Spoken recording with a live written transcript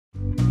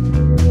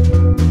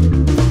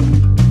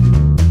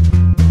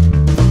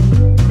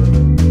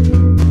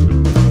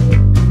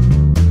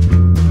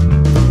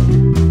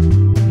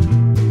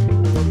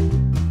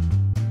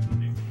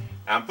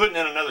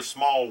rather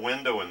small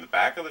window in the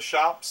back of the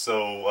shop,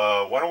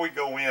 so why don't we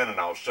go in and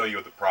I'll show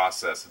you the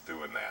process of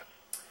doing that.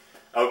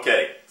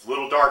 Okay, it's a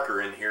little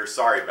darker in here,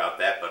 sorry about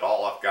that, but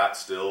all I've got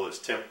still is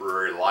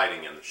temporary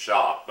lighting in the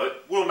shop,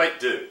 but we'll make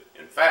do.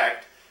 In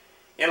fact,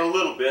 in a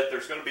little bit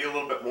there's going to be a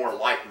little bit more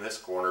light in this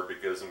corner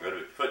because I'm going to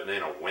be putting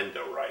in a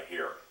window right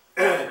here.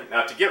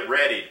 Now to get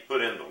ready to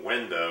put in the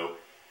window,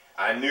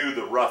 I knew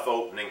the rough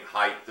opening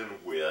height and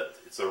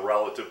width. It's a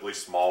relatively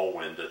small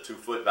window, 2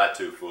 foot by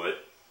 2 foot.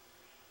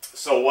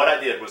 So what I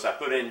did was I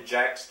put in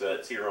jack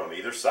studs here on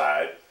either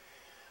side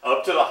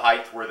up to the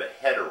height where the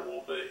header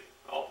will be.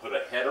 I'll put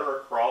a header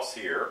across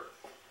here.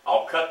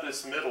 I'll cut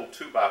this middle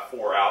 2 by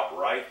 4 out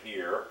right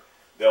here.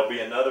 There'll be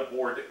another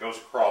board that goes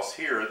across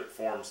here that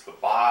forms the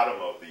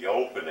bottom of the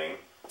opening.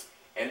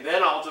 And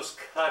then I'll just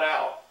cut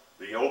out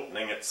the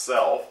opening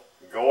itself,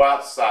 go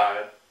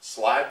outside,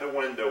 slide the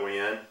window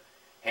in,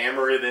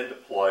 hammer it into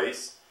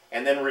place,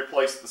 and then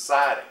replace the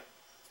siding.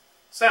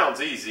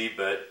 Sounds easy,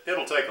 but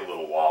it'll take a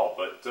little while.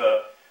 But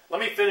let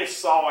me finish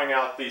sawing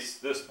out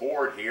this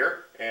board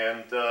here,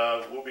 and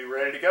we'll be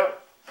ready to go.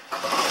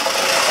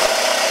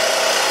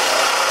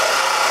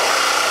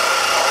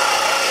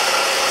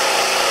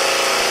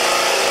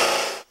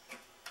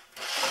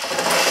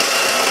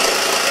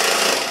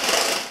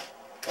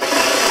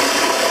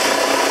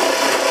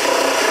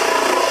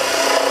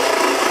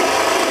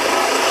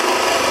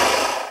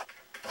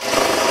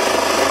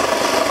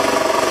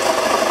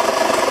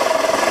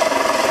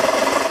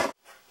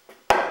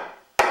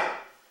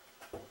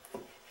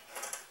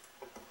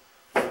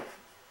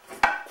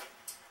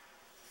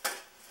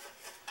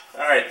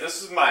 Alright,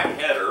 this is my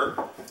header,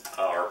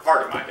 or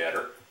part of my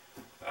header.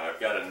 I've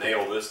got to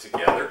nail this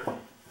together,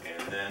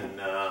 and then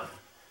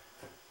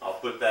I'll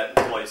put that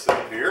in place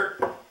up here,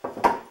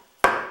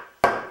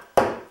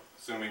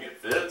 assuming it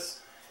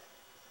fits.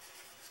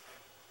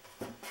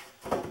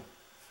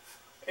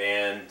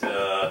 And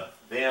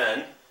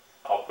then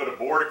I'll put a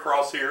board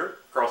across here,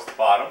 across the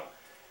bottom,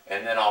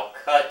 and then I'll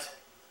cut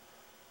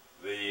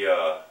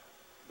the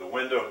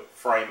window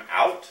frame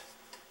out,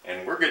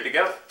 and we're good to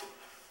go.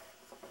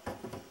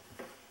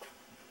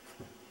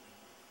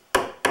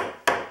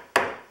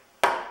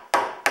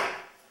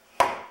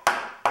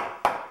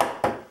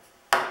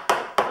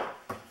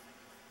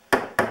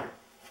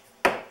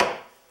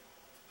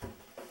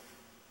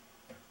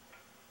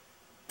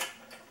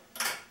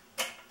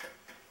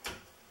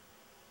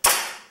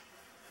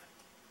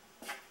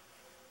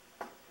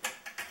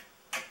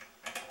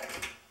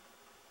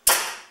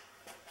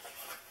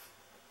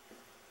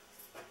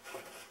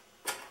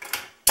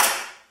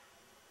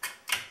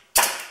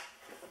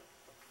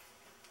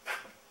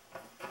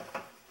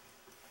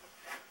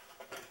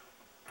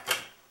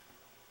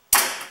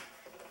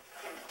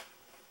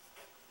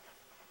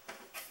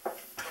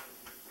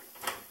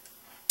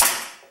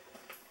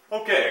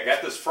 Okay, I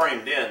got this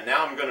framed in.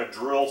 Now I'm going to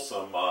drill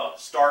some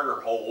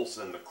starter holes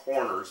in the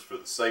corners for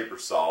the saber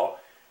saw.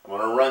 I'm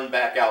going to run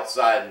back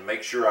outside and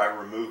make sure I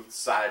remove the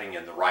siding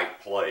in the right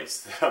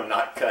place, that I'm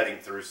not cutting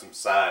through some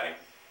siding.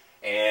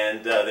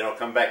 And then I'll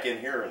come back in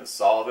here and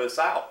saw this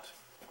out.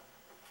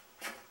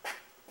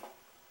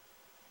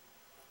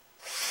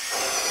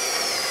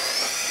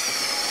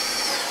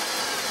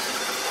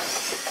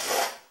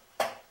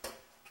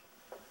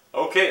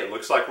 Okay, it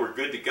looks like we're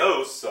good to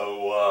go,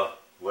 so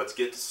let's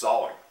get to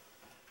sawing.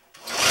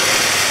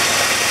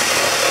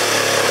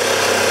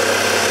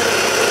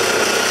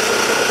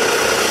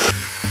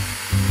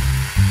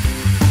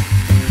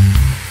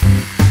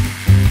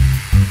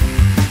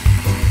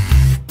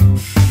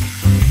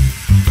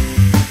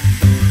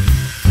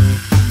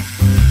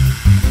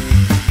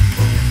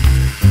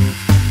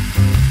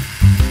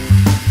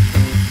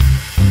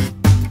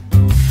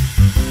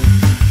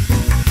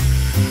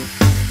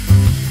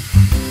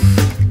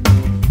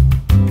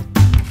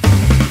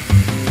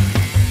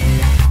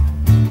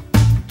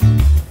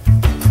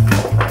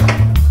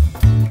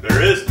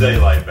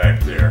 Daylight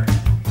back there.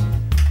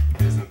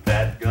 Isn't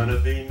that gonna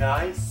be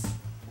nice?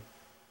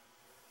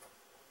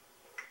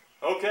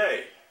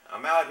 Okay,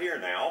 I'm out here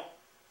now.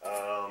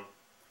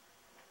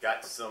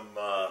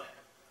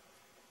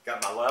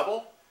 Got my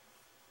level,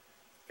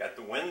 got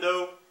the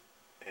window,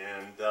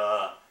 and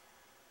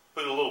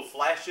put a little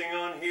flashing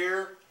on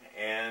here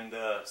and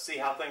see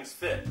how things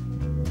fit.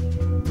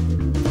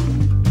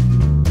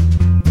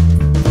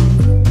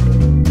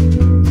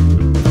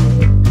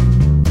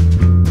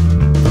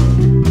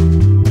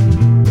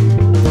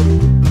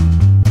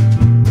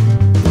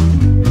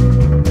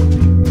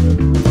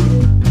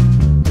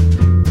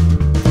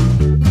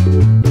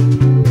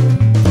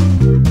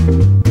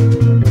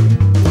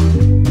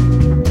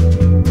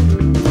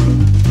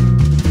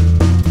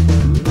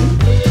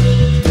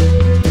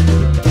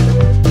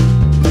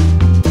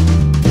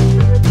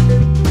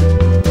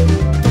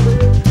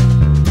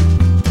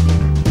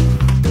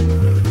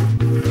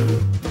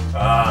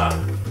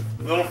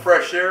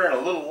 Fresh air and a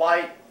little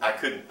light, I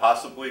couldn't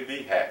possibly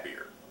be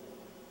happier.